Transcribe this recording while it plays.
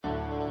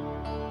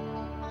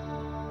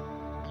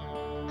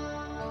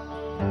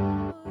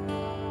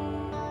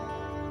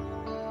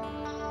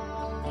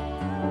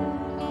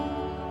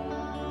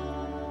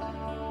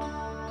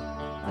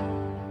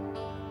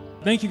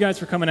Thank you guys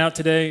for coming out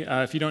today.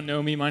 If you don't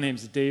know me, my name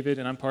is David,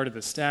 and I'm part of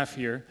the staff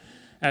here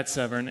at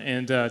Severn.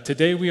 And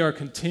today we are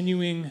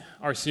continuing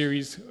our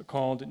series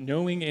called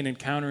Knowing and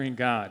Encountering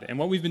God. And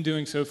what we've been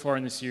doing so far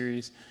in the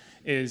series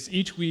is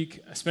each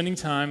week spending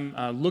time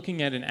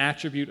looking at an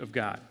attribute of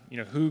God,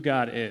 who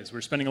God is.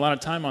 We're spending a lot of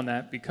time on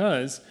that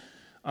because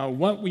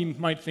what we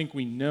might think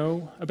we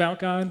know about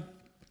God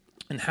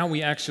and how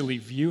we actually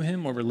view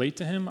him or relate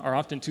to him are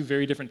often two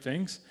very different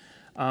things.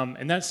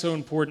 And that's so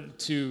important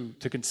to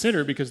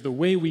consider because the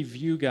way we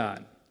view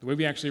God, the way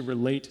we actually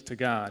relate to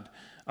God,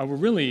 will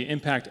really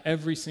impact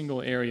every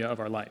single area of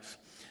our life.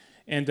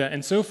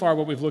 And so far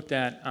what we've looked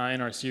at in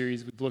our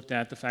series, we've looked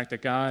at the fact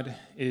that God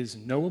is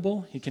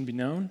knowable, he can be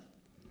known.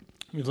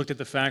 We've looked at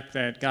the fact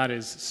that God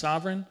is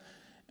sovereign,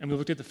 and we've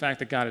looked at the fact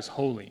that God is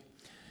holy.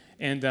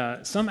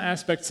 And some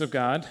aspects of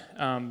God,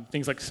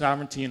 things like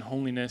sovereignty and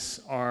holiness,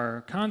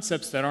 are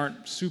concepts that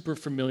aren't super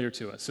familiar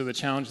to us. So the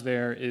challenge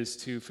there is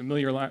to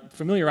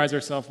familiarize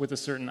ourselves with a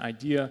certain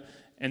idea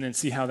and then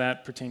see how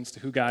that pertains to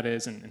who God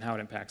is and how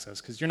it impacts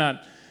us. Because you're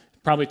not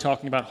probably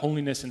talking about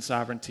holiness and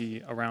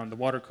sovereignty around the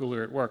water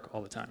cooler at work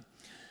all the time.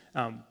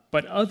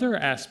 But other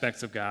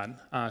aspects of God,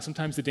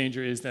 sometimes the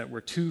danger is that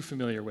we're too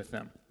familiar with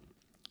them,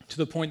 to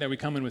the point that we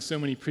come in with so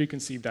many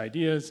preconceived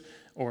ideas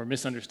or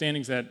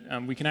misunderstandings that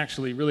we can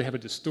actually really have a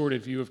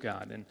distorted view of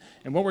God.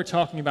 And what we're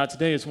talking about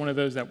today is one of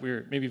those that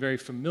we're maybe very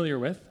familiar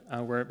with.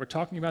 We're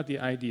talking about the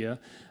idea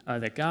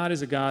that God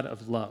is a God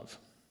of love.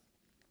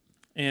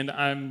 And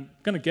I'm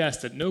going to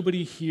guess that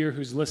nobody here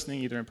who's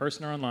listening, either in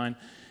person or online,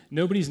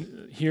 nobody's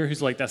here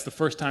who's like, that's the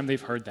first time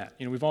they've heard that.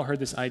 We've all heard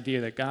this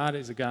idea that God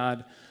is a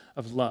God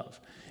of love.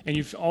 And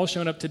you've all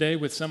shown up today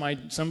with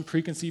some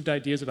preconceived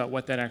ideas about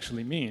what that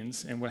actually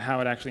means and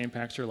how it actually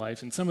impacts your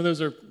life. And some of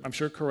those are, I'm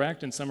sure,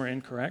 correct and some are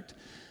incorrect.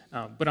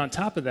 But on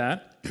top of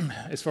that,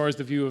 as far as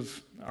the view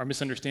of our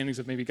misunderstandings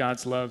of maybe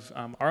God's love,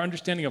 our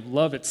understanding of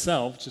love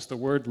itself, just the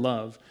word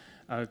love,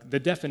 the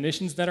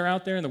definitions that are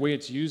out there and the way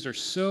it's used are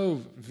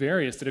so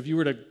various that if you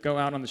were to go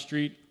out on the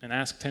street and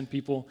ask 10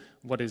 people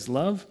what is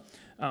love,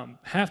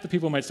 half the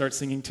people might start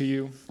singing to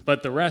you,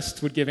 but the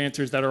rest would give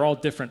answers that are all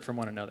different from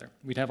one another.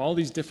 We'd have all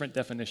these different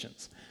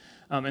definitions.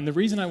 And the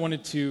reason I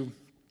wanted to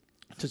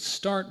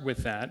start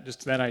with that,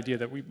 just that idea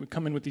that we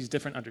come in with these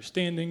different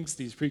understandings,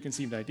 these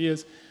preconceived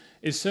ideas,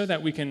 is so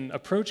that we can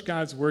approach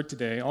God's word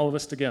today, all of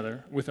us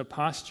together, with a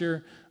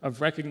posture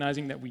of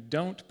recognizing that we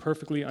don't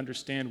perfectly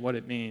understand what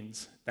it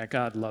means that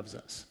God loves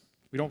us.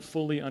 We don't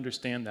fully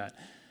understand that.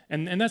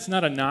 And that's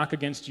not a knock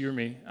against you or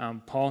me.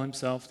 Paul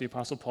himself, the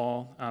Apostle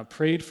Paul,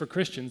 prayed for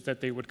Christians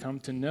that they would come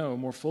to know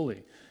more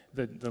fully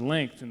the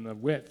length and the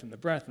width and the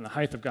breadth and the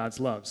height of God's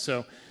love.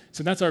 So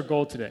that's our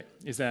goal today,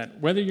 is that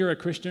whether you're a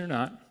Christian or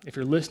not, if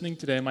you're listening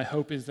today, my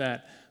hope is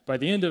that by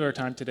the end of our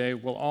time today,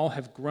 we'll all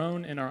have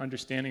grown in our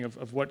understanding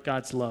of what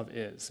God's love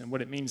is and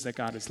what it means that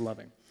God is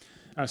loving.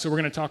 So we're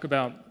going to talk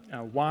about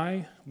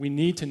why we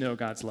need to know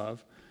God's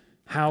love,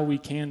 how we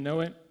can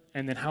know it,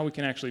 and then how we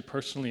can actually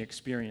personally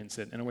experience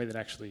it in a way that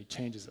actually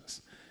changes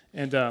us.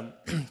 And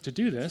to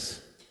do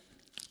this,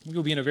 we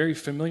will be in a very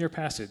familiar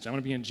passage. I'm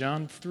going to be in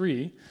John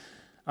 3.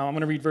 I'm going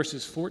to read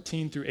verses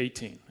 14 through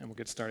 18, and we'll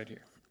get started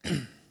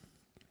here.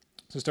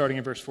 So starting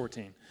in verse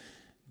 14.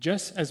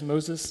 Just as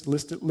Moses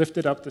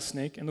lifted up the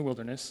snake in the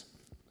wilderness,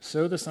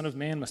 so the Son of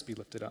Man must be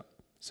lifted up,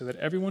 so that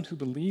everyone who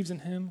believes in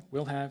him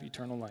will have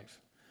eternal life.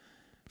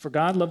 For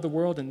God loved the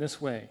world in this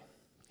way.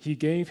 He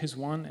gave his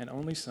one and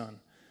only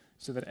Son,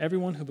 so that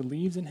everyone who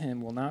believes in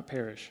him will not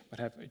perish, but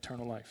have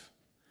eternal life.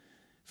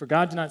 For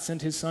God did not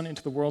send his Son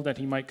into the world that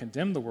he might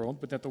condemn the world,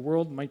 but that the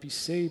world might be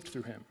saved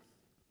through him.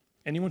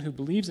 Anyone who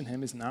believes in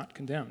him is not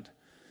condemned,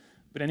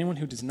 but anyone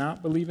who does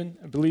not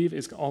believe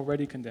is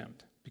already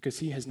condemned, because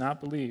he has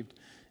not believed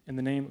in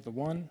the name of the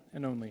one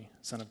and only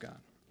Son of God.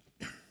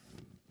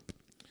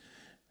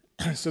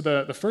 So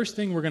the first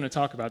thing we're going to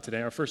talk about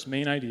today, our first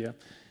main idea,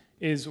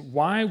 is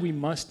why we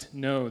must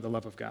know the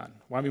love of God,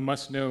 why we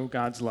must know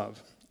God's love.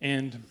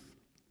 And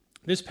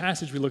this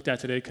passage we looked at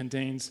today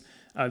contains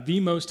the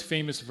most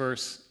famous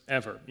verse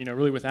ever.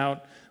 Really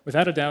without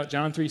a doubt,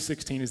 John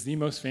 3:16 is the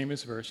most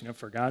famous verse,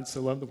 for God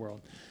so loved the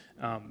world.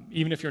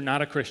 Even if you're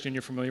not a Christian,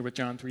 you're familiar with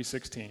John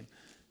 3:16.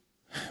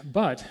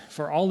 But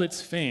for all its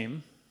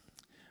fame,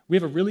 we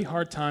have a really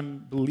hard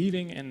time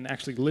believing and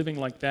actually living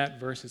like that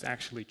verse is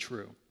actually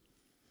true.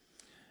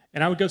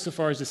 And I would go so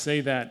far as to say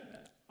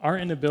that our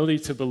inability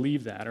to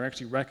believe that or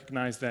actually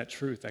recognize that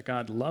truth, that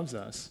God loves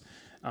us,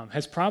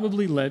 has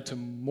probably led to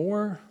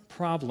more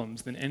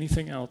problems than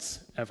anything else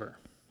ever.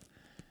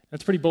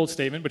 That's a pretty bold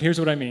statement, but here's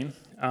what I mean.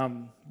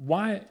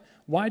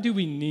 Why do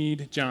we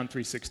need John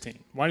 3:16?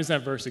 Why does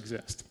that verse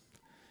exist?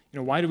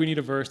 Why do we need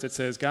a verse that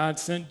says God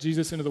sent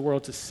Jesus into the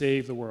world to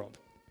save the world?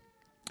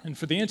 And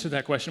for the answer to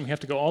that question, we have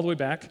to go all the way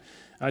back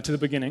to the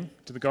beginning,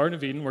 to the Garden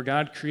of Eden, where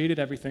God created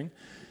everything,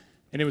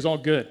 and it was all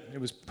good.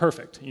 It was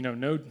perfect.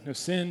 No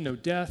sin, no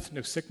death,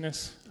 no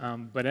sickness.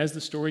 But as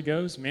the story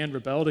goes, man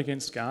rebelled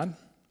against God.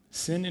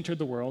 Sin entered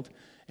the world,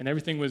 and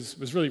everything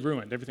was really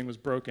ruined. Everything was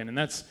broken. And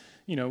that's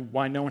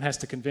why no one has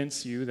to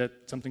convince you that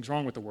something's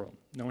wrong with the world.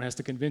 No one has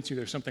to convince you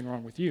there's something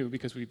wrong with you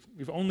because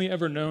we've only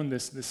ever known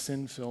this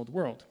sin-filled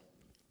world.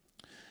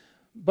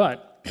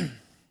 But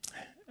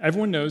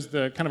everyone knows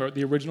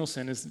the original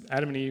sin is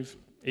Adam and Eve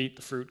ate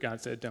the fruit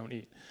God said don't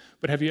eat.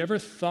 But have you ever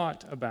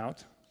thought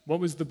about what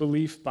was the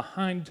belief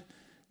behind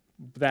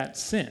that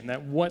sin,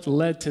 that what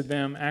led to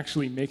them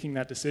actually making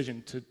that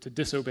decision to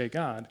disobey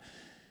God?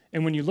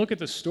 And when you look at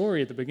the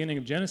story at the beginning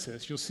of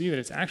Genesis, you'll see that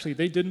it's actually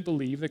they didn't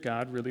believe that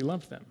God really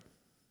loved them.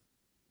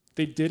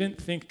 They didn't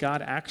think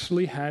God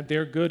actually had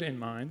their good in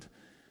mind,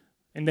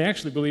 and they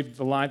actually believed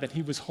the lie that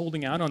he was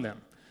holding out on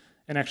them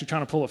and actually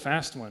trying to pull a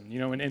fast one,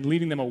 and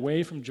leading them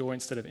away from joy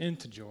instead of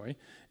into joy.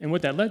 And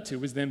what that led to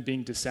was them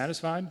being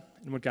dissatisfied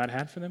in what God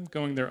had for them,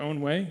 going their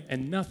own way,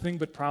 and nothing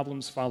but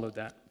problems followed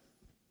that.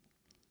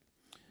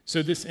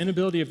 So this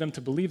inability of them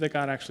to believe that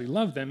God actually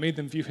loved them made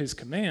them view his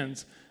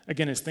commands,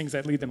 again, as things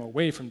that lead them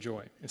away from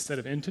joy instead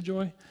of into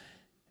joy.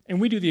 And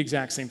we do the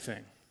exact same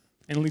thing,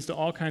 and it leads to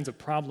all kinds of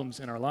problems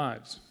in our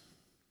lives.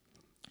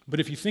 But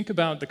if you think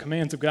about the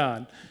commands of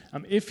God,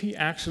 if he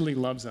actually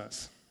loves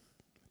us,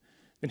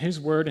 then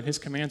his word and his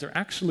commands are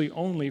actually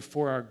only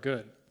for our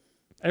good.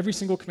 Every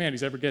single command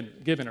he's ever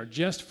given are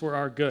just for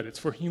our good. It's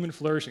for human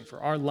flourishing, for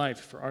our life,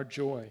 for our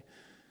joy.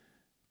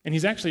 And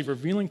he's actually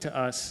revealing to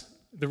us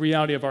the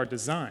reality of our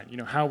design,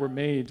 how we're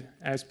made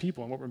as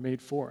people and what we're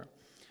made for.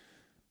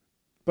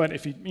 But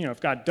if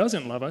God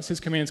doesn't love us,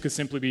 his commands could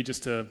simply be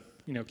just to,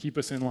 keep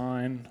us in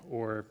line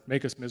or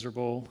make us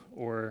miserable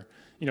or,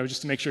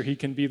 just to make sure he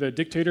can be the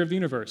dictator of the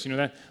universe,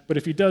 that. But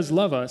if he does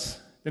love us,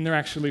 then they're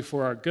actually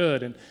for our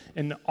good.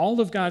 And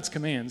all of God's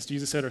commands,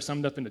 Jesus said, are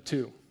summed up into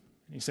two.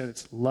 He said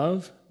it's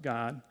love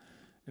God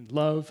and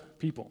love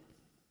people.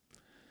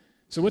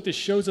 So what this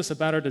shows us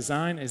about our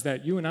design is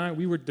that you and I,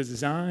 we were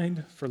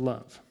designed for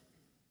love.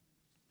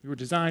 We were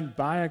designed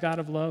by a God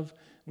of love.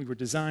 We were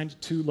designed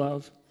to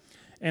love.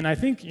 And I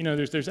think,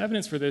 there's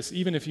evidence for this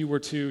even if you were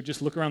to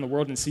just look around the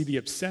world and see the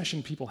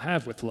obsession people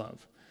have with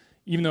love.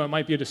 Even though it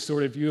might be a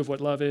distorted view of what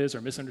love is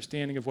or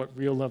misunderstanding of what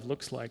real love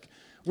looks like,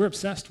 we're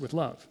obsessed with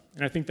love.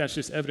 And I think that's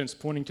just evidence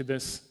pointing to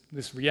this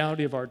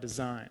reality of our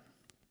design.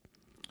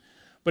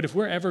 But if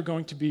we're ever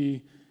going to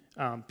be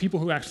people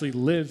who actually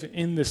live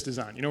in this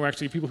design, we're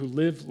actually people who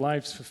live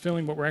lives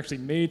fulfilling what we're actually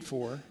made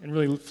for and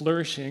really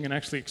flourishing and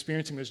actually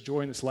experiencing this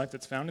joy in this life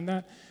that's found in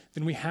that,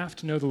 then we have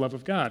to know the love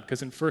of God.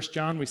 Because in 1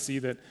 John we see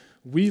that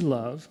we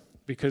love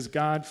because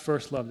God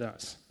first loved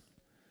us.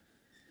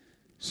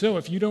 So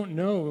if you don't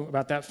know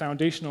about that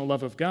foundational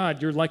love of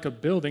God, you're like a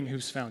building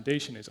whose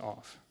foundation is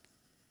off.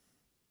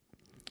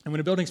 And when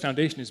a building's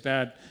foundation is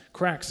bad,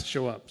 cracks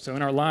show up. So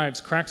in our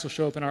lives, cracks will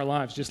show up in our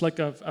lives, just like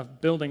a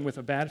building with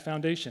a bad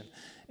foundation.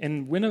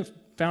 And when a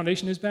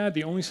foundation is bad,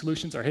 the only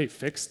solutions are, hey,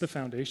 fix the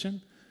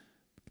foundation,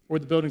 or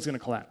the building's going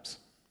to collapse.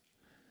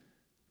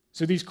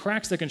 So these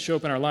cracks that can show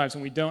up in our lives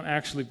when we don't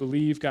actually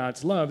believe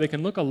God's love, they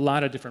can look a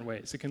lot of different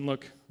ways. It can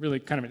look really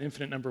kind of an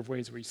infinite number of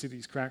ways where you see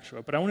these cracks show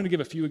up. But I wanted to give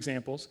a few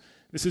examples.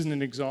 This isn't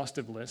an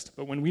exhaustive list,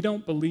 but when we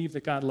don't believe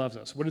that God loves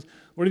us, what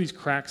do these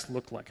cracks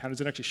look like? How does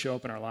it actually show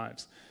up in our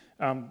lives?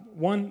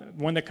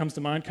 One that comes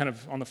to mind kind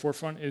of on the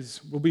forefront is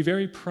we'll be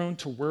very prone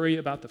to worry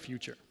about the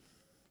future.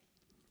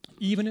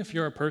 Even if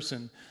you're a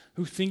person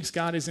who thinks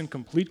God is in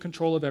complete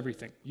control of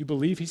everything, you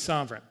believe he's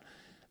sovereign,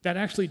 that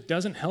actually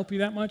doesn't help you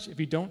that much if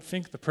you don't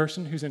think the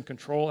person who's in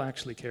control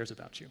actually cares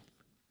about you.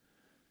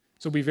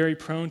 So be very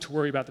prone to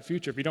worry about the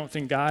future if you don't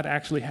think God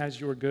actually has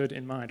your good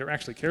in mind or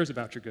actually cares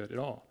about your good at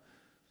all.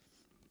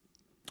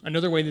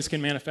 Another way this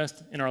can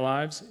manifest in our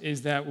lives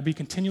is that we'll be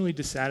continually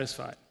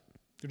dissatisfied.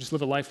 You'll just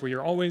live a life where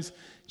you're always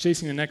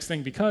chasing the next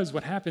thing, because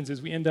what happens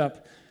is we end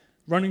up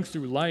running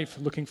through life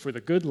looking for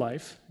the good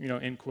life,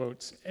 in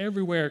quotes,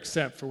 everywhere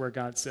except for where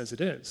God says it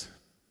is.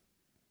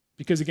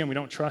 Because again, we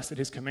don't trust that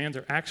his commands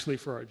are actually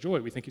for our joy.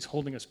 We think he's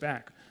holding us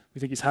back. We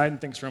think he's hiding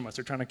things from us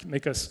or trying to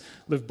make us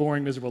live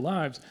boring, miserable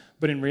lives,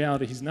 but in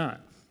reality, he's not.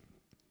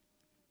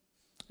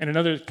 And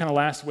another kind of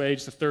last way,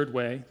 just a third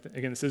way,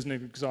 again, this isn't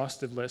an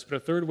exhaustive list, but a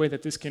third way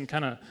that this can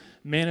kind of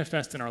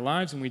manifest in our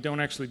lives when we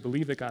don't actually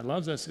believe that God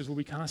loves us is we'll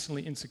be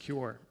constantly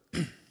insecure.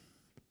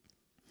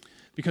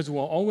 Because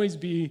we'll always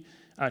be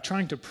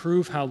trying to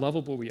prove how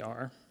lovable we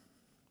are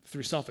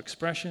through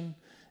self-expression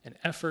and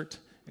effort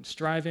and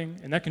striving.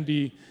 And that can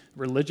be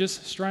religious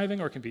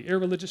striving or it can be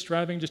irreligious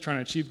striving, just trying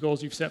to achieve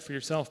goals you've set for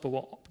yourself, but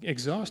we'll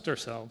exhaust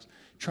ourselves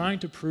trying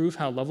to prove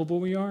how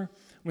lovable we are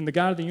when the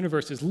God of the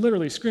universe is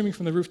literally screaming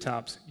from the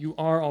rooftops, you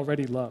are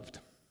already loved.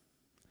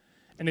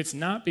 And it's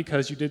not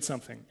because you did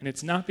something, and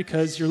it's not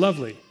because you're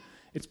lovely.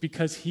 It's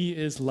because he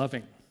is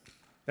loving.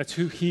 That's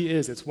who he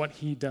is. It's what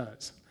he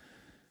does.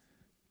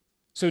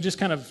 So just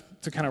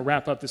to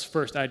wrap up this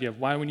first idea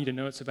of why we need to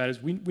know it so bad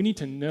is we need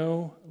to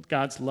know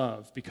God's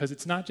love, because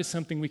it's not just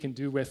something we can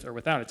do with or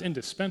without. It's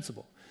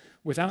indispensable.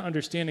 Without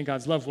understanding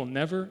God's love, we'll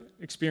never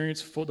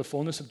experience the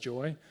fullness of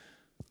joy.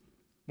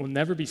 We'll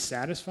never be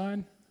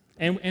satisfied.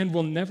 and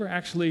will never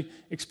actually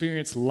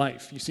experience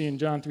life. You see in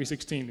John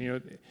 3:16,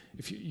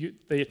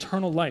 the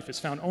eternal life is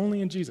found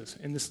only in Jesus,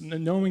 in this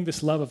knowing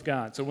this love of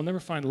God. So we'll never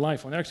find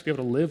life. We'll never actually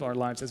be able to live our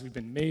lives as we've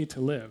been made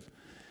to live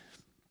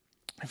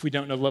if we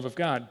don't know the love of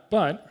God.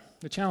 But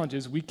the challenge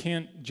is we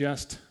can't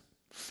just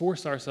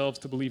force ourselves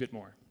to believe it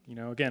more.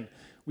 Again,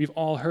 we've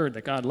all heard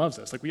that God loves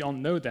us. Like, we all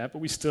know that, but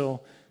we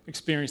still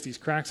experience these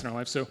cracks in our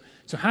life. So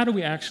how do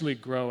we actually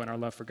grow in our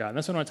love for God? And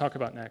that's what I want to talk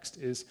about next,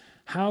 is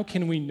how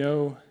can we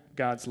know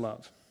God's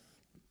love?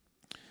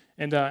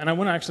 And I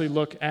want to actually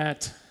look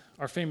at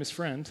our famous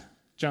friend,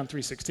 John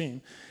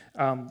 3:16.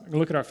 I'm going to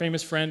look at our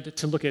famous friend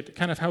to look at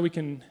kind of how we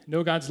can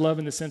know God's love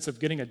in the sense of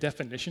getting a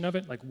definition of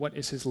it, like what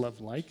is his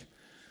love like,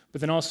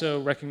 but then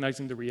also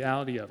recognizing the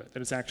reality of it,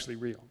 that it's actually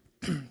real.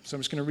 So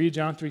I'm just going to read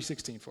John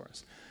 3:16 for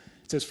us.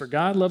 It says, "For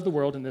God loved the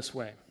world in this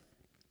way.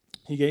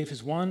 He gave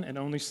his one and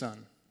only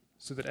Son,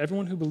 so that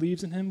everyone who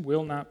believes in him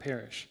will not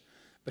perish,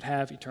 but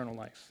have eternal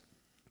life."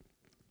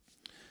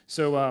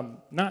 So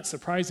not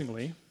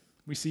surprisingly,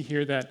 we see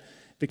here that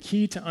the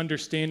key to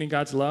understanding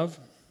God's love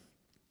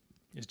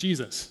is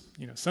Jesus.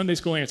 Sunday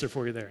school answer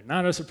for you there.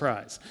 Not a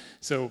surprise.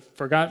 So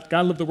for God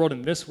loved the world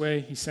in this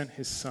way, he sent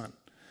his Son.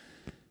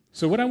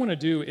 So what I want to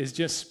do is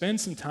just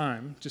spend some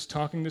time just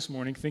talking this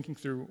morning, thinking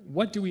through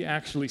what do we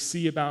actually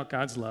see about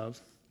God's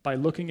love by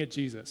looking at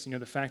Jesus,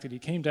 the fact that he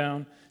came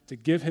down to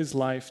give his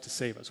life to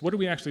save us. What do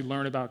we actually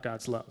learn about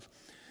God's love?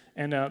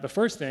 And the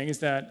first thing is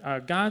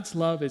that God's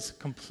love is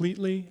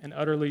completely and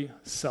utterly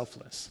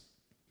selfless,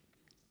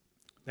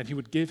 that he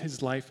would give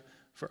his life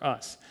for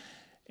us.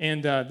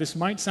 And this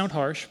might sound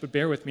harsh, but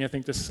bear with me. I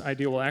think this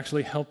idea will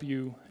actually help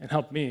you and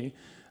help me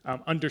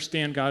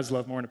understand God's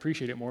love more and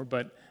appreciate it more.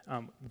 But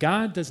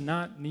God does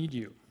not need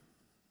you,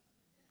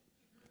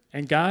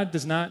 and God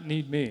does not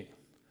need me.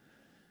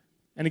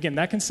 And again,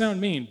 that can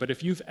sound mean, but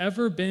if you've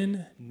ever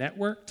been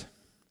networked,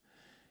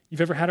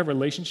 you've ever had a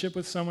relationship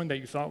with someone that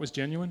you thought was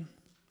genuine,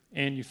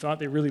 and you thought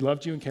they really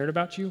loved you and cared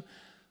about you,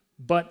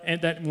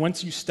 and that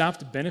once you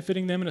stopped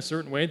benefiting them in a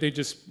certain way, they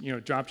just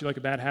dropped you like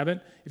a bad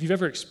habit. If you've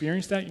ever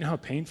experienced that, you know how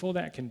painful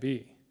that can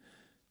be.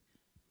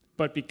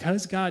 But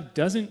because God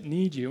doesn't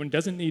need you and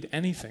doesn't need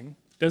anything,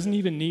 doesn't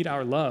even need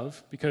our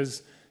love,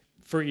 because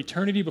for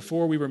eternity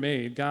before we were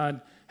made,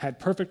 God had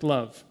perfect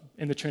love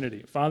in the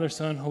Trinity, Father,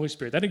 Son, Holy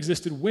Spirit. That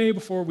existed way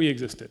before we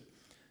existed.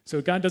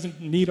 So God doesn't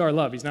need our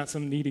love. He's not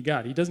some needy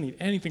God. He doesn't need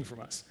anything from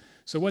us.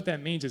 So what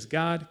that means is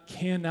God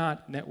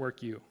cannot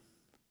network you.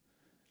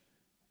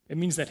 It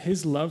means that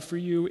his love for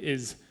you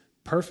is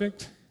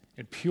perfect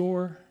and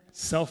pure,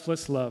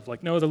 selfless love,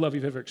 like no other love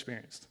you've ever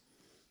experienced.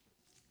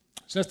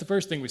 So that's the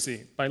first thing we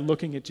see by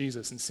looking at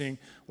Jesus and seeing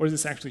what does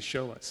this actually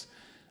show us.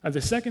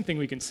 The second thing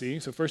we can see,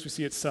 so first we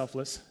see it's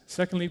selfless.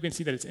 Secondly, we can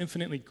see that it's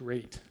infinitely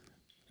great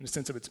in the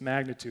sense of its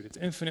magnitude. It's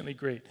infinitely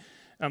great.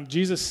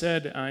 Jesus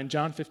said in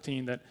John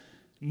 15 that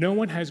no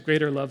one has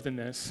greater love than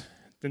this,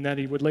 than that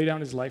he would lay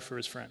down his life for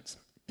his friends.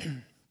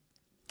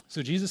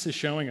 So Jesus is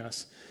showing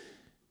us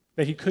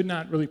that he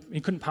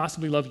couldn't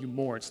possibly love you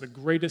more. It's the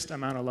greatest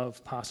amount of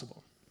love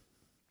possible.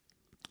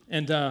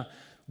 And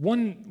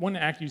one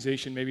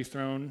accusation maybe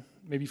thrown,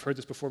 maybe you've heard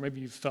this before,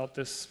 maybe you've felt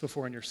this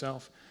before in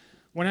yourself.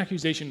 One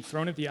accusation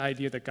thrown at the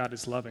idea that God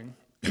is loving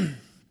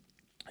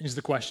is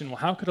the question, well,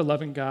 how could a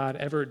loving God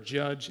ever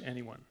judge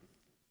anyone?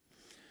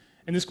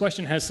 And this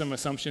question has some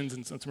assumptions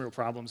and some real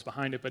problems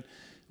behind it, but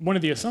one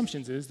of the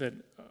assumptions is that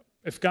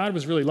if God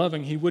was really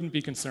loving, he wouldn't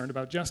be concerned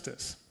about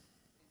justice.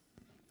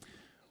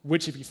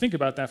 Which, if you think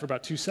about that for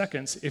about 2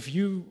 seconds, if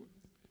you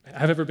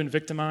have ever been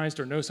victimized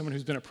or know someone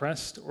who's been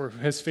oppressed or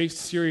has faced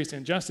serious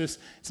injustice,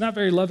 it's not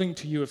very loving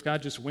to you if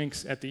God just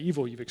winks at the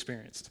evil you've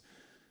experienced.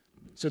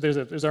 So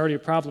there's already a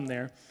problem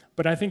there.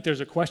 But I think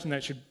there's a question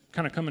that should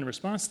kind of come in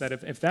response to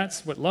that. If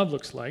that's what love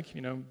looks like,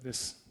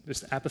 this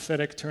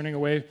apathetic turning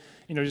away,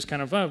 just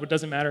kind of, it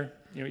doesn't matter,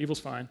 evil's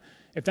fine.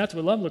 If that's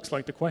what love looks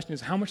like, the question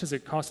is, how much does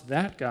it cost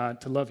that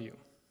God to love you?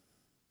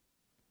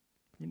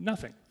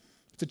 Nothing.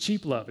 It's a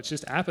cheap love. It's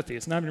just apathy.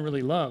 It's not even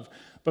really love.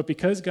 But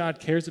because God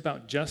cares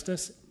about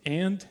justice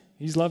and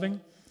he's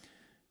loving,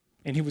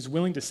 and he was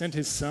willing to send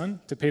his Son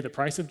to pay the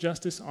price of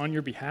justice on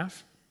your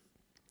behalf,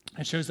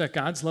 it shows that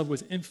God's love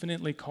was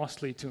infinitely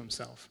costly to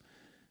himself.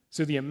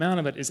 So the amount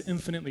of it is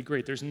infinitely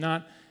great. There's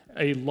not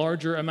a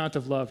larger amount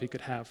of love he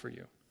could have for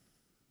you.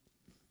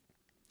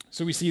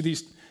 So we see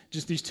these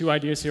two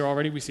ideas here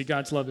already. We see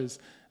God's love is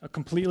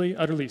completely,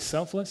 utterly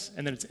selfless,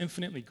 and that it's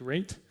infinitely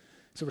great.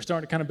 So we're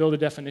starting to kind of build a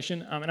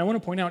definition. And I want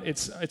to point out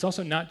it's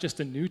also not just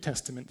a New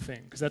Testament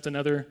thing, because that's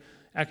another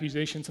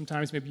accusation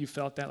sometimes. Maybe you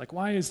felt that, like,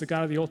 why is the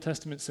God of the Old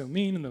Testament so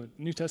mean and the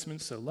New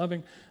Testament so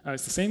loving?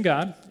 It's the same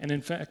God. And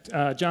in fact,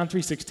 John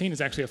 3:16 is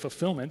actually a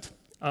fulfillment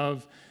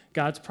of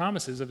God's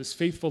promises of his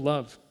faithful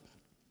love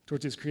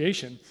towards his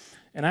creation.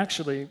 And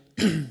actually,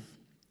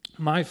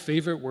 my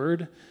favorite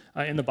word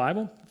in the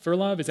Bible for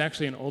love is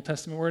actually an Old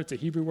Testament word. It's a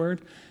Hebrew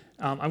word.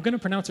 I'm going to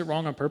pronounce it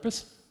wrong on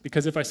purpose,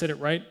 because if I said it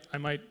right, I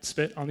might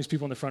spit on these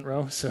people in the front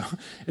row. So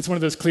it's one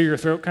of those clear your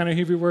throat kind of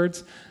Hebrew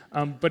words.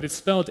 But it's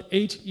spelled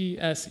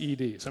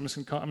Hesed. So I'm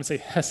going to say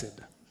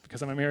hesed,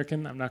 because I'm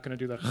American, I'm not going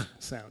to do the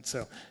sound.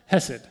 So,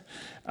 hesed.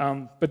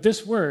 But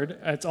this word,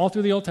 it's all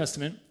through the Old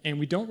Testament, and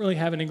we don't really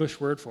have an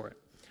English word for it.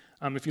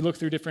 If you look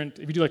through if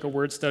you do like a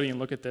word study and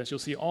look at this, you'll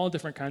see all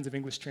different kinds of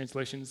English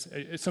translations.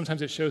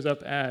 Sometimes it shows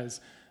up as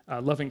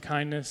loving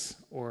kindness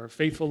or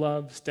faithful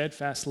love,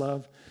 steadfast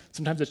love.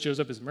 Sometimes it shows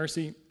up as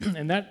mercy.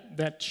 And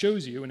that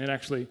shows you, and it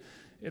actually,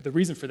 the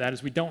reason for that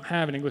is we don't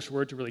have an English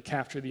word to really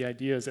capture the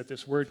ideas that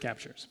this word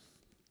captures.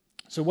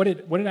 So what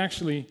it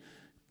actually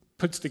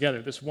puts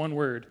together, this one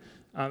word,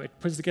 it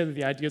puts together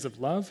the ideas of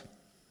love,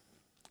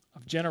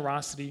 of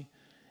generosity,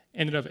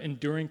 and of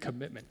enduring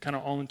commitment, kind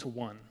of all into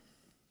one.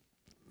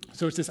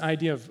 So it's this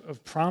idea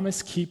of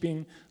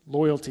promise-keeping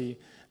loyalty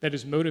that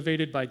is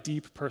motivated by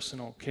deep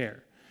personal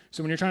care.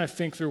 So when you're trying to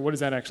think through what does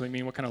that actually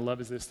mean, what kind of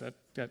love is this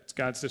that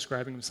God's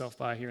describing himself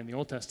by here in the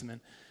Old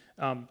Testament,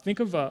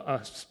 think of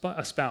a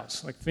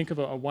spouse, like think of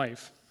a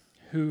wife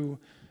who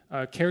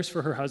cares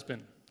for her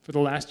husband for the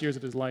last years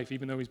of his life,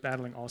 even though he's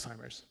battling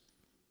Alzheimer's.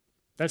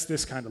 That's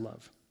this kind of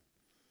love.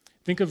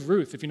 Think of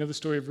Ruth, if you know the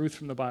story of Ruth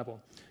from the Bible,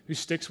 who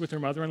sticks with her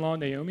mother-in-law,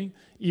 Naomi,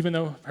 even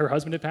though her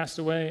husband had passed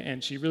away,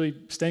 and she really,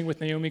 staying with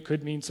Naomi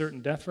could mean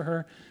certain death for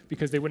her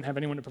because they wouldn't have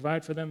anyone to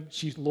provide for them.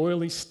 She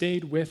loyally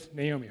stayed with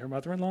Naomi, her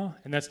mother-in-law,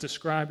 and that's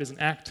described as an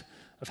act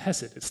of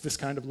hesed. It's this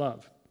kind of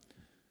love.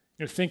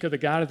 Think of the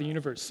God of the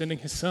universe sending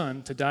his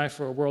son to die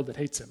for a world that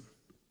hates him.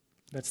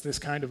 That's this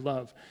kind of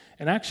love.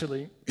 And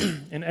actually,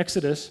 in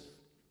Exodus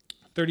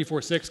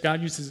 34:6,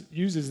 God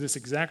uses this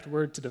exact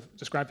word to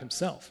describe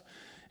himself.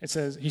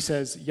 He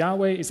says,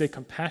 Yahweh is a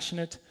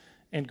compassionate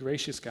and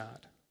gracious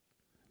God,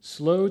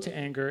 slow to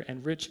anger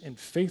and rich in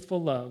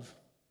faithful love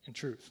and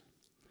truth.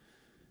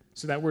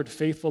 So that word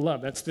faithful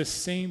love, that's this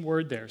same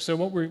word there. So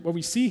what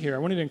we see here, I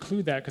wanted to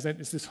include that because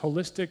it's this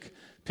holistic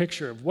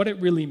picture of what it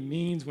really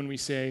means when we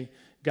say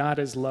God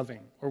is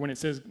loving, or when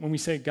we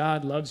say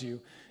God loves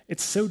you.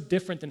 It's so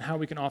different than how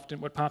we can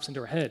often, what pops into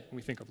our head when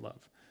we think of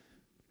love.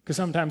 Because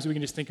sometimes we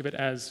can just think of it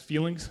as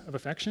feelings of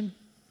affection,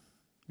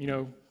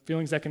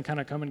 feelings that can kind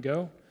of come and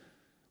go.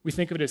 We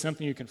think of it as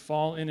something you can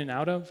fall in and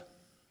out of.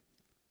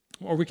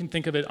 Or we can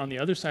think of it on the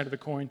other side of the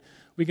coin.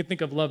 We can think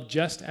of love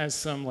just as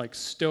some like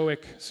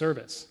stoic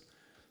service.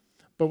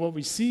 But what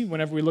we see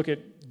whenever we look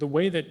at the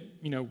way that,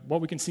 what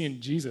we can see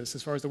in Jesus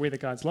as far as the way that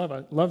God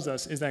loves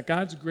us is that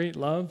God's great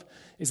love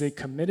is a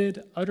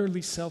committed,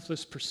 utterly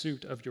selfless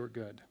pursuit of your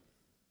good.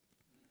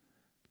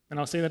 And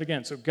I'll say that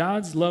again. So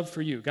God's love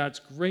for you, God's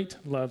great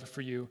love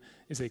for you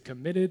is a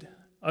committed,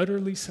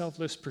 utterly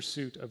selfless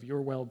pursuit of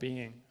your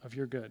well-being, of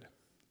your good.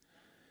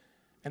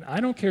 And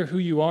I don't care who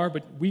you are,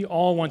 but we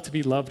all want to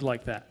be loved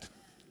like that.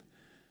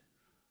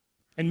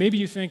 And maybe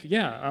you think,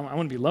 yeah, I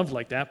want to be loved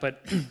like that,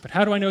 but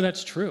how do I know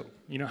that's true?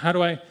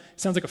 It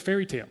sounds like a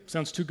fairy tale.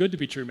 Sounds too good to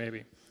be true,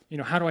 maybe.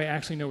 How do I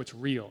actually know it's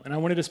real? And I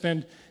wanted to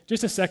spend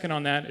just a second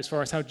on that as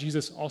far as how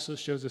Jesus also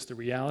shows us the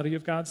reality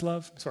of God's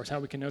love, as far as how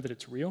we can know that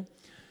it's real.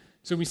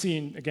 So we see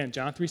in, again,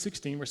 John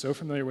 3:16, we're so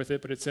familiar with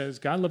it, but it says,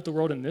 God loved the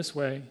world in this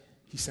way,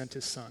 he sent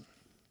his son.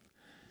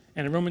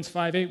 And in Romans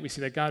 5:8, we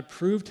see that God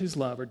proved his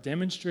love or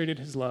demonstrated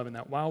his love in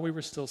that while we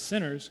were still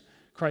sinners,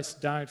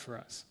 Christ died for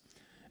us.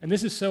 And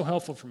this is so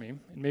helpful for me,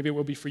 and maybe it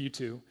will be for you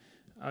too,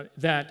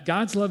 that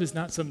God's love is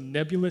not some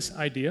nebulous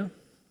idea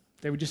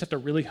that we just have to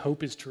really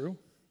hope is true.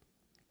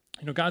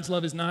 God's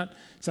love is not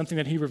something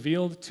that he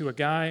revealed to a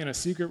guy in a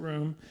secret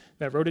room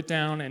that wrote it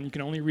down and you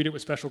can only read it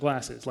with special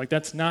glasses. Like,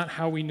 that's not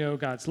how we know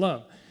God's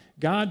love.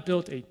 God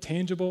built a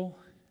tangible,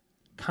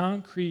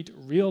 concrete,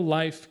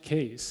 real-life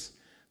case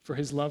for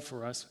his love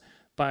for us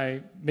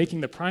by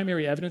making the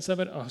primary evidence of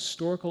it a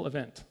historical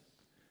event.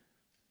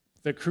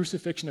 The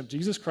crucifixion of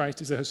Jesus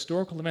Christ is a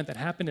historical event that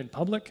happened in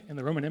public in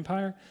the Roman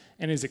Empire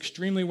and is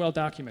extremely well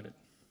documented.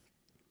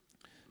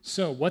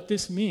 So what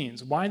this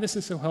means, why this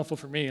is so helpful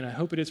for me, and I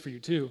hope it is for you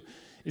too,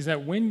 is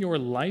that when your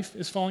life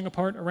is falling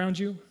apart around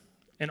you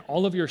and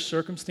all of your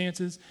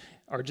circumstances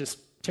are just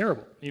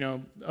terrible,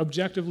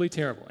 objectively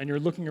terrible, and you're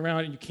looking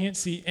around and you can't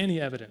see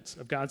any evidence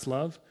of God's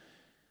love,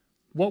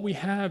 what we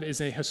have is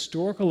a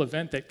historical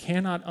event that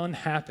cannot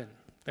unhappen,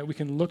 that we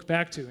can look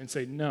back to and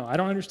say, no, I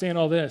don't understand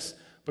all this,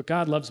 but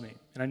God loves me,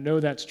 and I know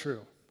that's true.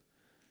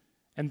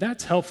 And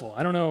that's helpful.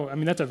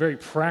 That's a very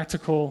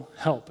practical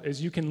help,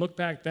 as you can look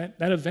back, that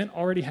event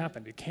already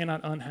happened. It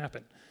cannot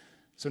unhappen.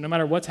 So no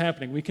matter what's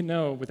happening, we can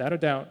know, without a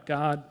doubt,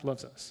 God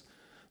loves us.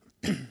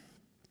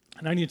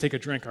 And I need to take a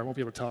drink, or I won't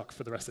be able to talk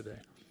for the rest of the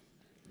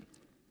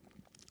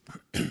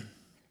day.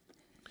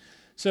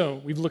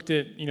 So we've looked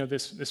at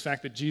this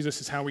fact that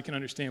Jesus is how we can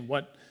understand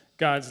what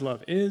God's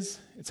love is.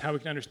 It's how we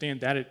can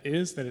understand that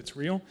it's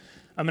real.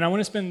 I want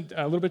to spend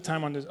a little bit of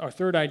time on our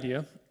third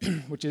idea,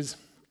 which is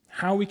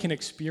how we can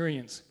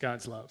experience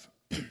God's love.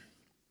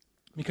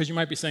 Because you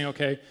might be saying,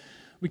 okay,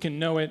 we can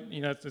know it,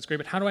 that's great,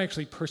 but how do I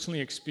actually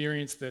personally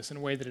experience this in a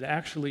way that it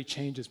actually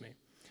changes me?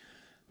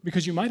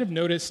 Because you might have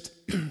noticed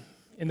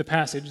in the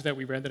passage that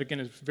we read, that again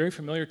is very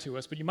familiar to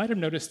us, but you might have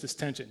noticed this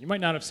tension. You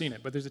might not have seen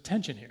it, but there's a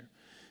tension here.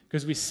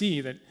 Because we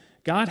see that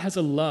God has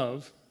a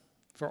love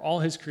for all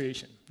his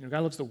creation.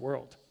 God loves the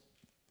world.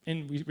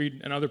 And we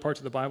read in other parts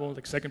of the Bible,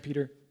 like 2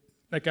 Peter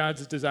that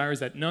God's desire is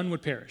that none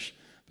would perish,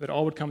 but that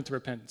all would come to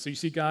repentance. So you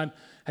see God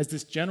has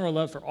this general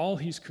love for all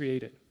he's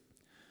created.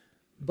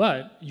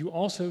 But you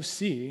also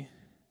see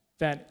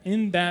that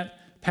in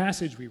that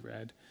passage we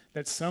read,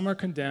 that some are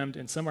condemned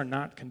and some are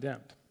not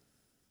condemned.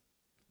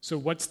 So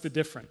what's the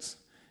difference?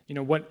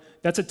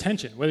 That's a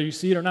tension. Whether you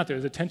see it or not,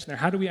 there's a tension there.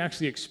 How do we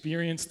actually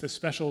experience the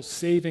special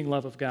saving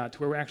love of God to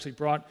where we're actually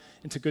brought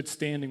into good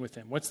standing with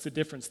him? What's the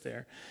difference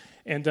there?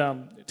 And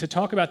to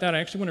talk about that, I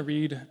actually want to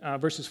read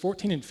verses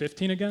 14 and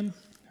 15 again.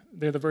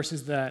 They're the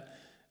verses that,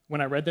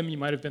 when I read them, you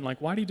might have been like,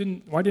 why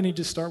didn't he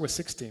just start with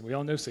 16? We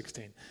all know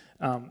 16.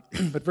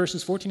 But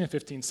verses 14 and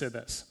 15 said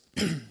this.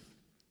 It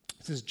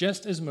says,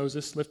 just as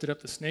Moses lifted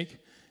up the snake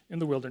in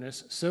the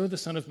wilderness, so the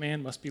Son of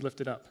Man must be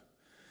lifted up,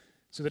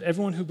 so that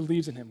everyone who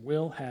believes in him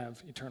will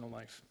have eternal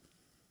life.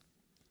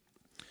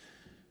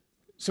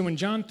 So in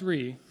John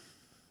 3,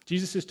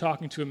 Jesus is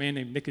talking to a man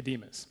named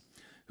Nicodemus,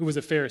 who was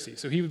a Pharisee.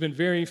 So he would have been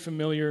very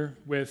familiar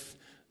with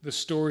the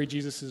story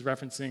Jesus is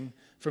referencing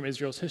from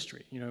Israel's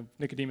history.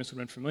 Nicodemus would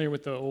have been familiar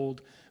with the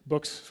old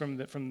books from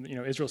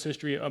Israel's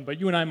history, but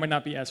you and I might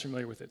not be as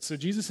familiar with it. So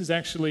Jesus is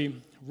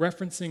actually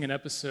referencing an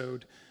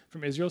episode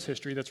from Israel's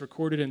history that's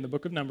recorded in the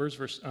book of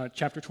Numbers,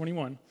 chapter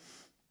 21.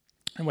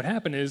 And what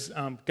happened is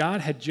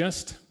God had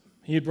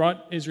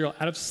brought Israel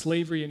out of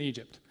slavery in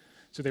Egypt.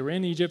 So they were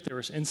in Egypt, they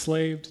were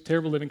enslaved,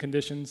 terrible living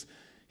conditions.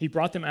 He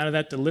brought them out of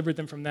that, delivered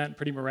them from that in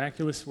pretty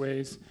miraculous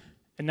ways.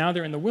 And now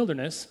they're in the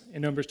wilderness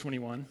in Numbers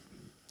 21,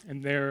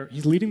 and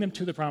he's leading them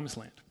to the promised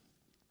land.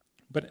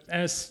 But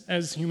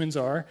as humans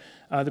are,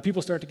 the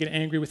people start to get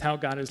angry with how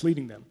God is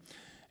leading them.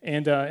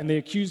 And they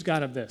accuse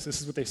God of this. This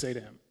is what they say to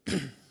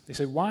him. They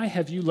say, "Why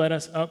have you led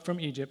us up from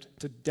Egypt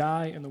to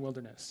die in the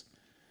wilderness?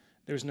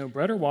 There's no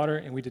bread or water,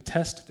 and we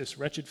detest this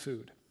wretched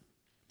food."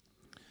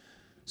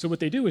 So what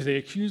they do is they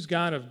accuse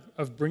God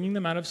of bringing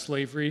them out of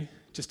slavery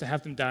just to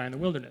have them die in the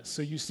wilderness.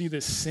 So you see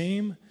this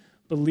same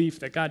belief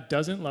that God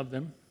doesn't love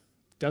them,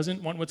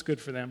 doesn't want what's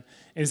good for them,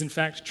 and has in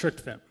fact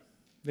tricked them.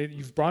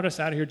 You've brought us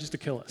out of here just to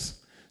kill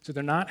us. So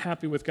they're not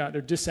happy with God.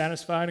 They're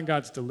dissatisfied in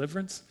God's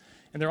deliverance,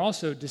 and they're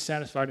also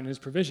dissatisfied in his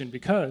provision,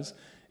 because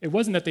it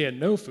wasn't that they had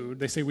no food.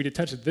 They say, we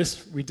detest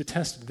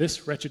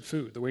this wretched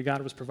food. The way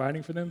God was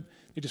providing for them,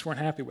 they just weren't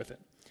happy with it.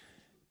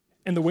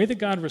 And the way that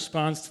God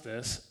responds to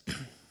this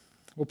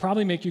will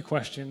probably make you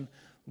question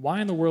why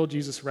in the world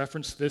Jesus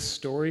referenced this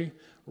story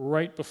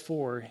right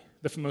before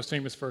the most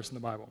famous verse in the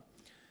Bible.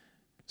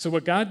 So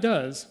what God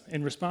does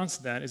in response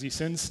to that is he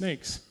sends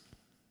snakes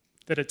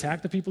that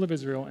attack the people of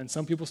Israel, and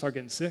some people start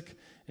getting sick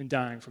and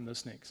dying from those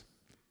snakes.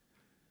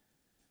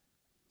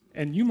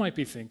 And you might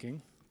be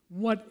thinking,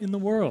 what in the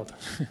world?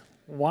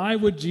 Why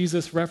would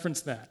Jesus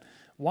reference that?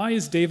 Why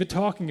is David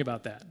talking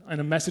about that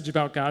and a message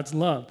about God's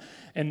love?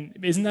 And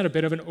isn't that a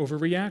bit of an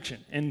overreaction?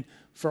 And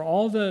for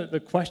all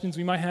the questions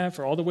we might have,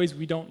 for all the ways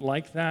we don't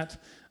like that,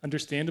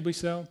 understandably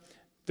so,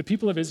 the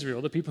people of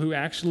Israel, the people who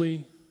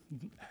actually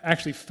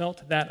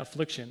felt that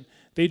affliction,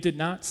 they did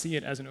not see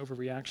it as an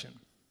overreaction.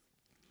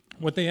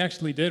 What they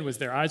actually did was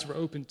their eyes were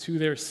open to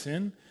their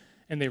sin,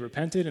 and they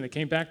repented, and they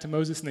came back to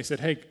Moses, and they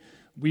said, "Hey,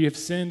 we have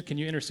sinned. Can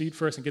you intercede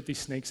for us and get these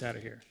snakes out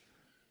of here?"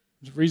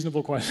 It's a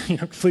reasonable question.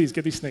 Please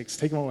get these snakes.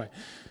 Take them away.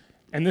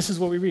 And this is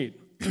what we read.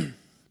 It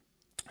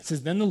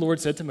says, "Then the Lord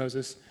said to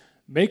Moses,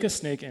 'Make a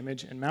snake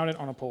image and mount it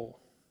on a pole.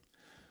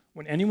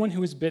 When anyone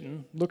who is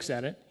bitten looks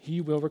at it,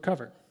 he will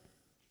recover.'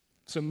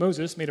 So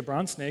Moses made a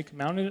bronze snake,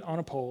 mounted it on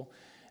a pole,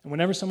 and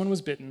whenever someone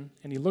was bitten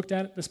and he looked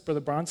at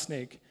the bronze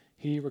snake,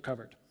 he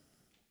recovered."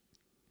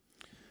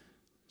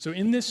 So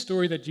in this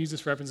story that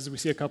Jesus references, we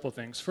see a couple of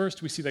things.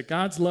 First, we see that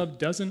God's love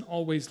doesn't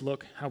always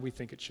look how we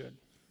think it should.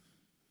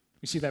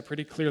 We see that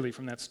pretty clearly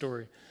from that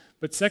story.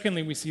 But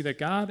secondly, we see that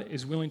God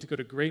is willing to go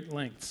to great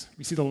lengths.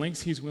 We see the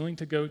lengths he's willing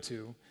to go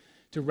to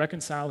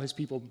reconcile his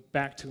people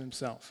back to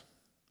himself.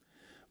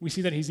 We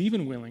see that he's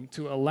even willing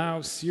to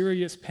allow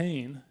serious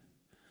pain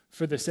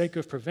for the sake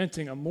of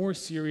preventing a more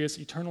serious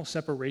eternal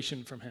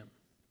separation from him.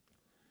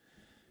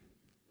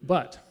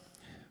 But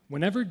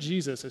whenever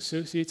Jesus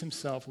associates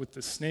himself with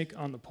the snake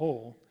on the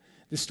pole,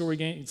 this story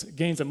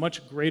gains a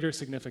much greater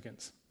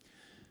significance.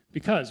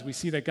 Because we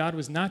see that God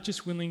was he's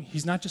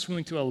not just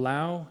willing to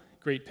allow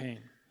great pain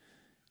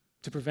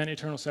to prevent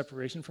eternal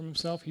separation from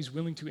himself, he's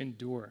willing to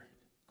endure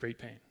great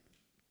pain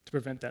to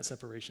prevent that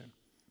separation.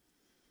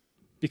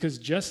 Because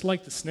just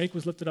like the snake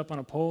was lifted up on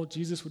a pole,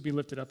 Jesus would be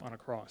lifted up on a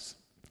cross.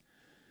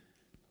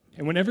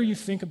 And whenever you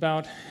think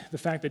about the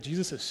fact that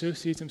Jesus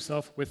associates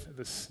himself with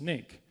the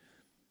snake,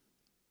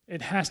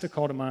 it has to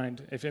call to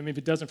mind, if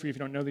it doesn't for you, if you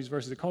don't know these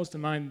verses, it calls to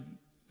mind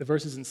the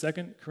verses in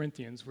 2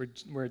 Corinthians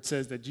where it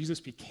says that Jesus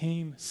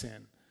became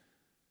sin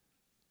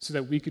so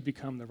that we could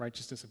become the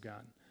righteousness of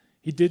God.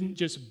 He didn't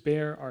just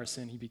bear our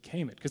sin, he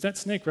became it. Because that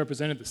snake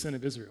represented the sin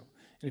of Israel.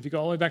 And if you go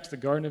all the way back to the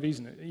Garden of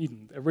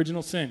Eden, the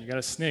original sin, you got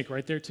a snake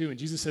right there too. And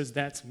Jesus says,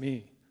 "That's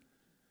me."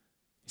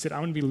 He said,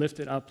 "I'm going to be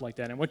lifted up like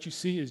that." And what you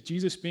see is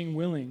Jesus being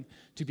willing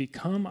to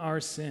become our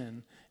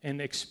sin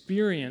and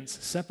experience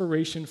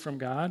separation from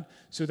God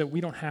so that we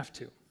don't have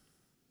to.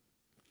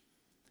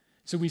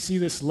 So we see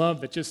this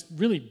love that just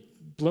really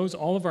blows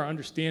all of our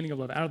understanding of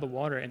love out of the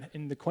water.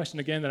 And the question,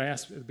 again, that I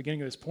asked at the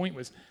beginning of this point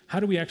was, how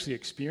do we actually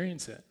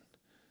experience it?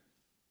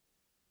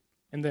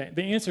 And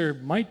the answer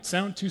might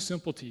sound too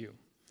simple to you,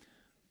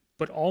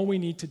 but all we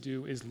need to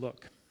do is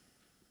look.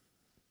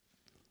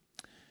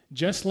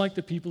 Just like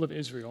the people of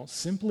Israel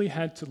simply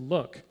had to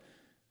look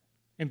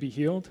and be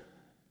healed,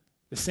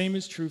 the same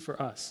is true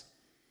for us.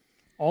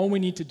 All we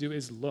need to do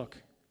is look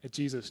at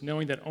Jesus,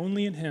 knowing that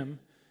only in him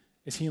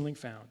is healing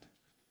found.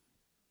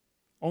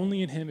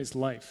 Only in him is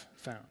life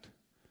found.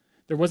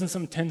 There wasn't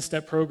some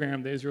 10-step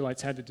program the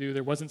Israelites had to do.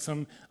 There wasn't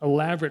some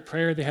elaborate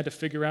prayer they had to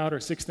figure out or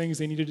 6 things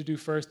they needed to do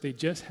first. They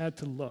just had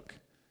to look.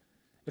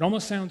 It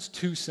almost sounds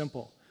too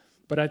simple,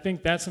 but I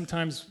think that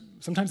sometimes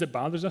it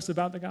bothers us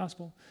about the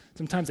gospel.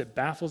 Sometimes it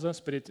baffles us,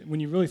 but when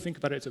you really think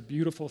about it, it's a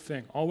beautiful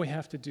thing. All we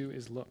have to do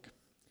is look.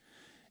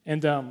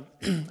 And I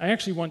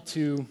actually want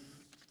to,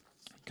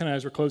 kind of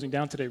as we're closing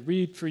down today,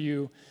 read for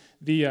you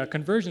the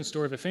conversion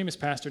story of a famous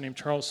pastor named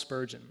Charles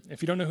Spurgeon.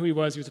 If you don't know who he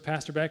was a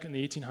pastor back in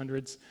the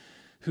 1800s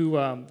who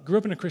grew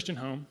up in a Christian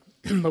home,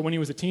 but when he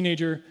was a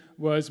teenager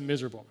was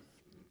miserable,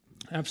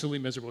 absolutely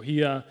miserable.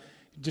 He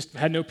just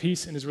had no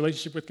peace in his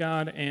relationship with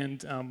God,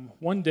 and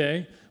one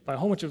day, by a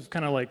whole bunch of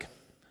kind of like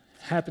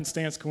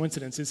happenstance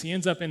coincidences, he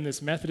ends up in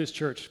this Methodist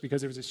church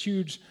because there was this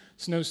huge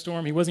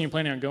snowstorm. He wasn't even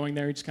planning on going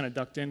there. He just kind of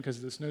ducked in because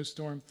of the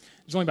snowstorm.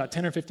 There's only about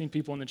 10 or 15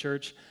 people in the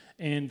church,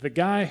 and the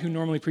guy who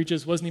normally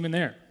preaches wasn't even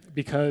there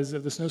because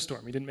of the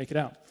snowstorm. He didn't make it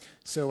out.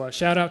 So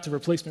shout out to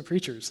replacement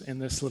preachers in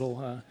this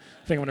little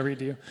thing I want to read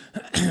to you.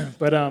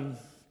 But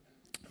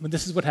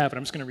this is what happened.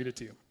 I'm just going to read it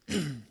to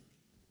you.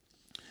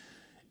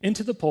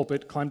 Into the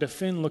pulpit climbed a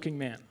thin-looking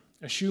man,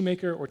 a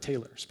shoemaker or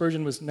tailor.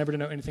 Spurgeon was never to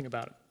know anything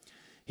about it.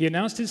 He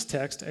announced his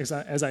text as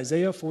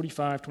Isaiah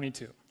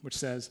 45:22, which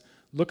says,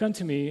 "Look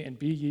unto me and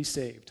be ye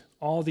saved,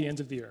 all the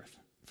ends of the earth,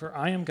 for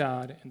I am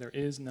God and there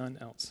is none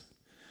else."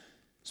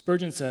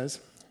 Spurgeon says,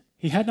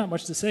 he had not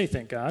much to say,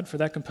 thank God, for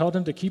that compelled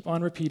him to keep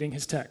on repeating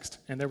his text,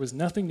 and there was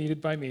nothing needed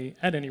by me,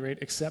 at any rate,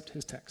 except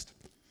his text.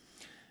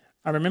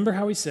 I remember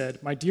how he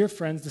said, "My dear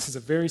friends, this is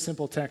a very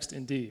simple text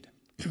indeed.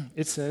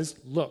 It says,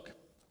 look.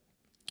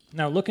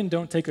 Now, looking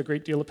don't take a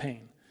great deal of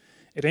pain.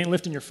 It ain't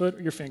lifting your foot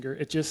or your finger.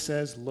 It just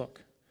says,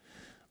 look.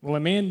 Well, a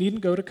man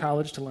needn't go to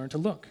college to learn to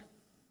look.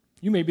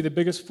 You may be the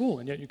biggest fool,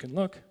 and yet you can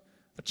look.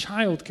 A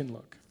child can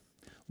look.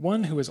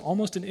 One who is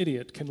almost an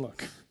idiot can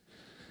look.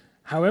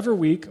 However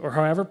weak or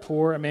however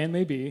poor a man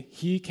may be,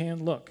 he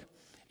can look.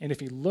 And if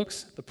he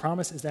looks, the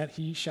promise is that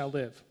he shall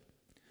live."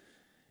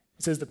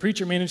 It says the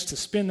preacher managed to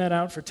spin that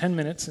out for 10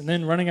 minutes, and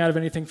then running out of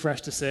anything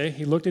fresh to say,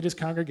 he looked at his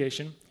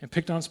congregation and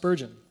picked on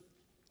Spurgeon.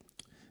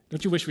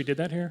 Don't you wish we did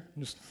that here?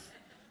 Just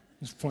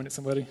point at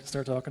somebody,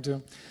 start talking to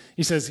him.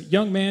 He says,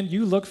 "Young man,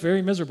 you look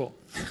very miserable."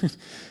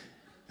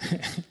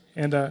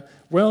 And,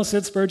 "Well,"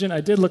 said Spurgeon,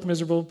 "I did look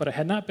miserable, but I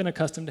had not been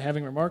accustomed to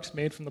having remarks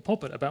made from the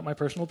pulpit about my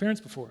personal appearance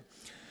before.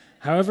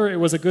 However, it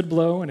was a good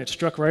blow, and it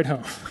struck right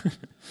home."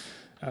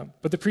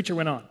 But the preacher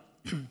went on.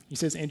 He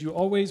says, "And you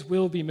always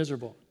will be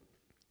miserable.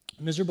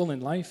 Miserable in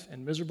life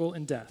and miserable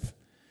in death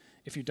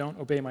if you don't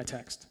obey my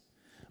text.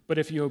 But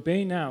if you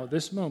obey now,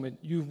 this moment,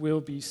 you will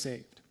be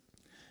saved."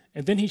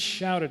 And then he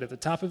shouted at the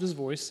top of his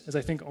voice, as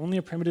I think only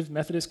a primitive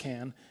Methodist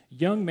can,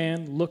 "Young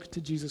man, look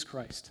to Jesus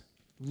Christ.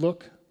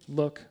 Look,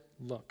 look,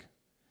 look.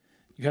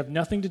 You have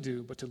nothing to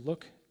do but to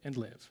look and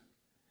live."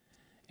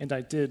 And I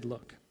did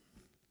look.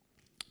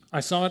 I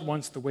saw at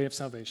once the way of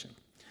salvation.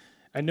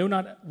 I know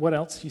not what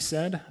else he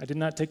said. I did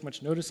not take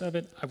much notice of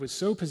it. I was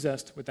so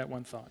possessed with that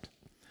one thought.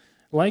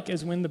 Like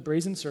as when the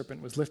brazen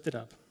serpent was lifted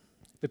up,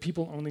 the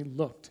people only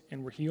looked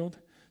and were healed,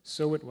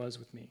 so it was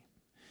with me.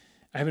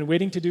 I have been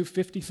waiting to do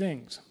 50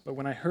 things, but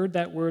when I heard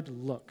that word,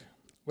 look,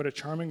 what a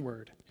charming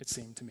word it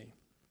seemed to me.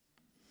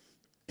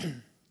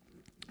 I'm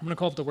going to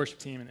call up the worship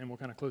team, and we'll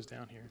kind of close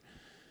down here.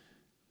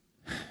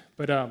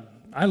 But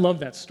I love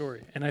that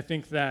story, and I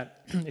think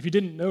that if you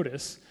didn't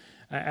notice,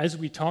 as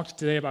we talked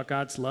today about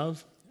God's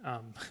love,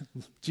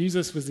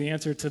 Jesus was the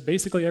answer to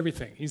basically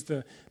everything.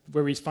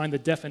 Where we find the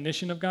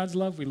definition of God's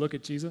love, we look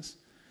at Jesus.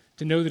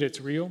 To know that it's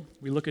real,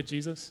 we look at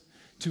Jesus.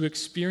 To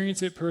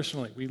experience it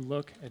personally, we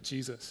look at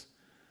Jesus.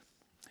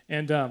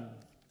 And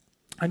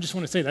I just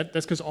want to say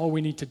that's because all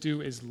we need to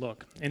do is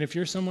look. And if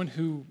you're someone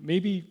who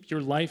maybe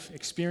your life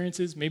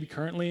experiences, maybe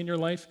currently in your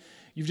life,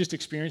 you've just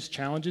experienced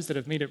challenges that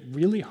have made it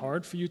really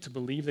hard for you to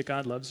believe that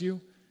God loves you,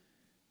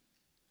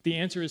 the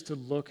answer is to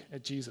look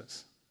at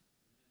Jesus.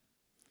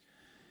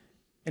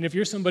 And if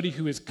you're somebody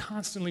who is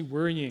constantly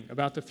worrying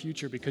about the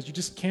future because you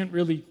just can't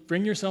really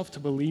bring yourself to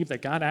believe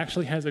that God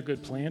actually has a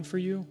good plan for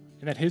you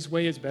and that his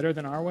way is better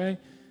than our way,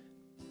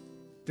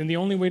 then the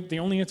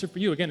only answer for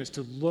you, again, is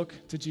to look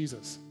to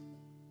Jesus.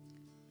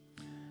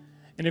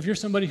 And if you're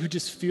somebody who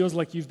just feels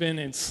like you've been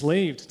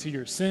enslaved to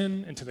your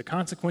sin and to the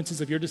consequences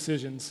of your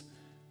decisions,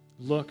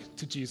 look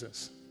to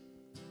Jesus.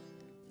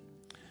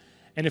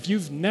 And if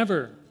you've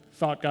never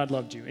thought God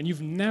loved you and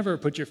you've never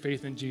put your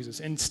faith in Jesus,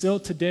 and still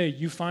today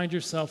you find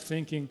yourself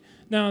thinking,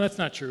 no, that's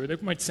not true.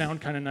 That might sound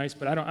kind of nice,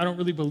 but I don't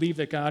really believe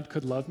that God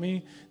could love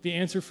me. The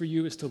answer for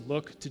you is to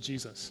look to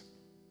Jesus.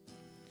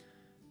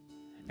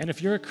 And if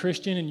you're a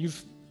Christian and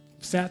you've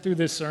sat through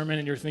this sermon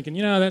and you're thinking,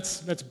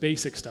 that's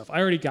basic stuff.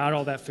 I already got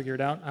all that figured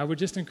out. I would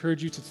just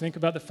encourage you to think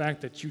about the fact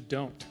that you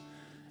don't.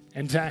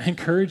 And to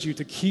encourage you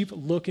to keep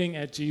looking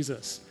at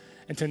Jesus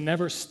and to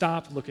never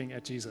stop looking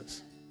at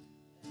Jesus.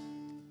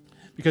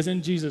 Because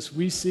in Jesus,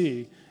 we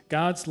see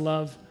God's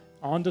love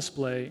on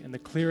display in the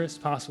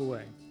clearest possible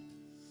way.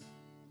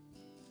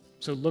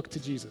 So look to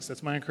Jesus.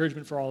 That's my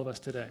encouragement for all of us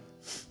today.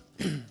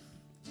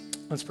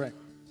 Let's pray.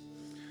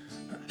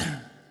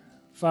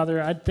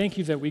 Father, I thank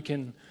you that we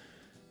can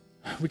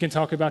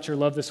talk about your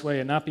love this way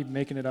and not be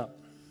making it up.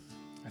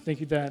 I thank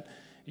you that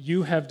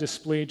you have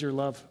displayed your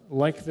love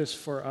like this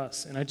for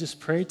us. And I just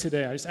pray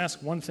today, I just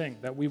ask one thing,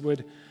 that we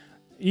would,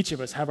 each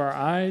of us, have our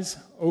eyes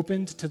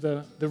opened to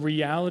the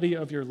reality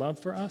of your love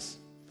for us,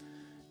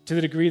 to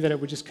the degree that it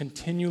would just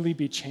continually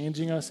be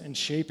changing us and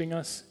shaping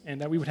us, and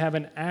that we would have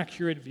an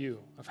accurate view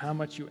of how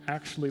much you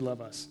actually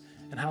love us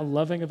and how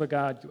loving of a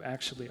God you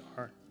actually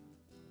are.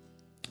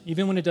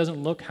 Even when it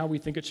doesn't look how we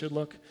think it should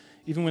look,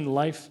 even when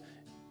life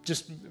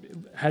just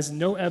has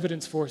no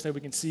evidence for us that we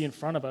can see in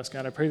front of us,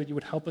 God, I pray that you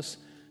would help us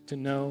to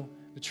know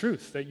the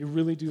truth, that you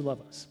really do love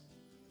us.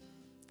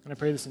 And I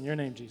pray this in your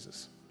name,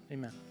 Jesus.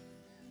 Amen.